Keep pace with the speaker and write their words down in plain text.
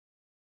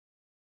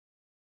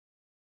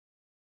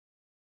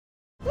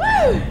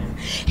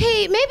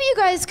Hey, maybe you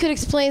guys could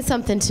explain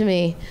something to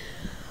me.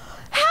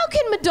 How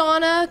can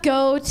Madonna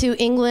go to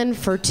England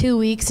for 2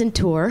 weeks and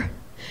tour,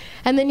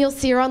 and then you'll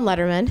see her on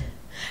Letterman,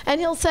 and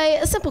he'll say,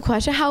 a simple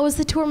question, how was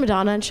the tour,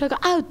 Madonna? And she'll go,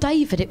 oh,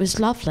 David, it was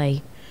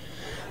lovely.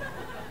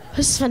 It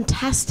was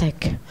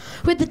fantastic.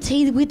 With the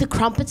tea, with the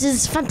crumpets,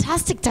 it's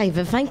fantastic,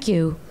 David, thank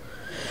you.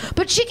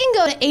 But she can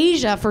go to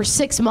Asia for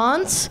 6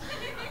 months.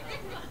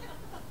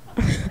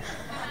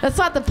 That's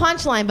not the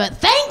punchline, but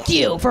thank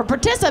you for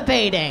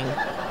participating.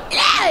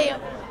 Yeah.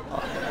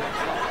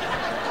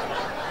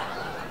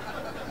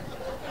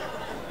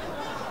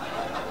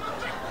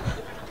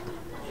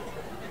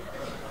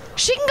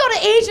 She can go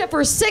to Asia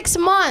for 6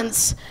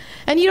 months,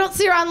 and you don't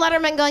see her on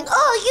Letterman going,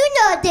 oh, you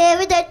know,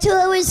 David, that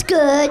tour was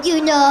good,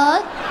 you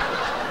know.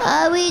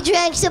 We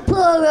drank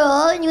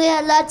Sapporo, and we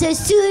had lots of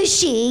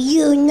sushi,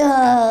 you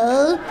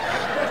know.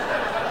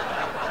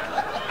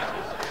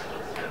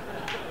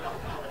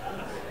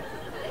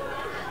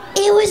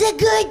 It was a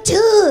good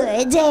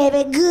tour,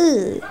 David,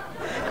 good.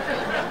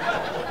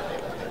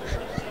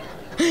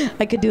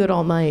 I could do it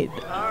all night.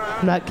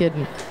 I'm not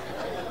kidding.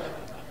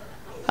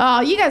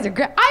 Oh, you guys are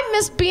great. I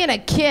miss being a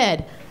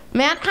kid.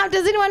 Man,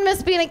 does anyone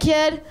miss being a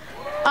kid?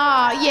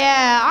 Oh,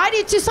 yeah, I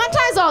do too.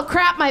 Sometimes I'll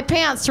crap my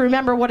pants to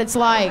remember what it's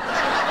like.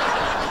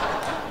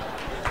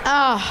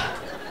 Oh.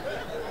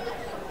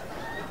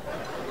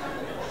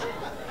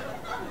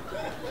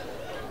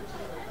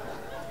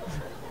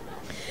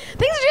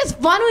 Things are just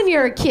fun when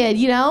you're a kid,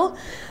 you know?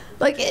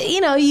 Like, you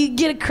know, you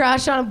get a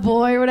crush on a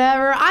boy or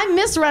whatever. I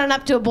miss running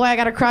up to a boy I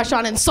got a crush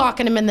on and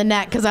socking him in the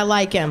neck because I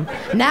like him.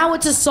 Now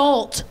it's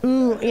assault,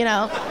 you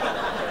know.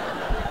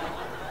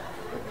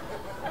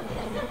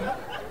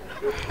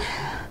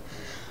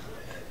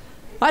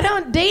 I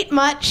don't date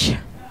much.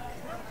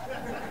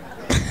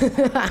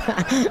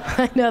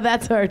 I know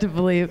that's hard to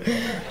believe.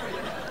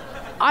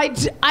 I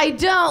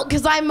don't,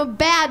 because I'm a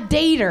bad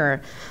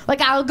dater. Like,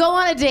 I'll go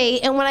on a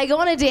date, and when I go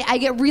on a date, I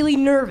get really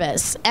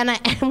nervous. And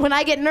when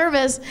I get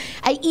nervous,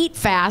 I eat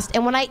fast.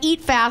 And when I eat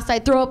fast, I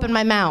throw up in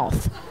my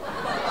mouth.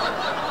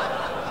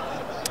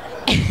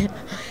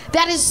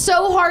 That is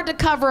so hard to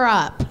cover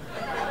up.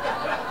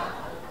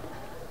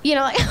 You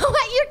know, like,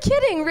 oh, you're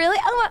kidding, really?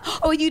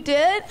 Oh, you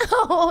did?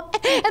 Oh,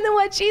 and then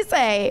what'd she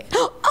say?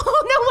 Oh,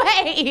 no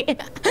way.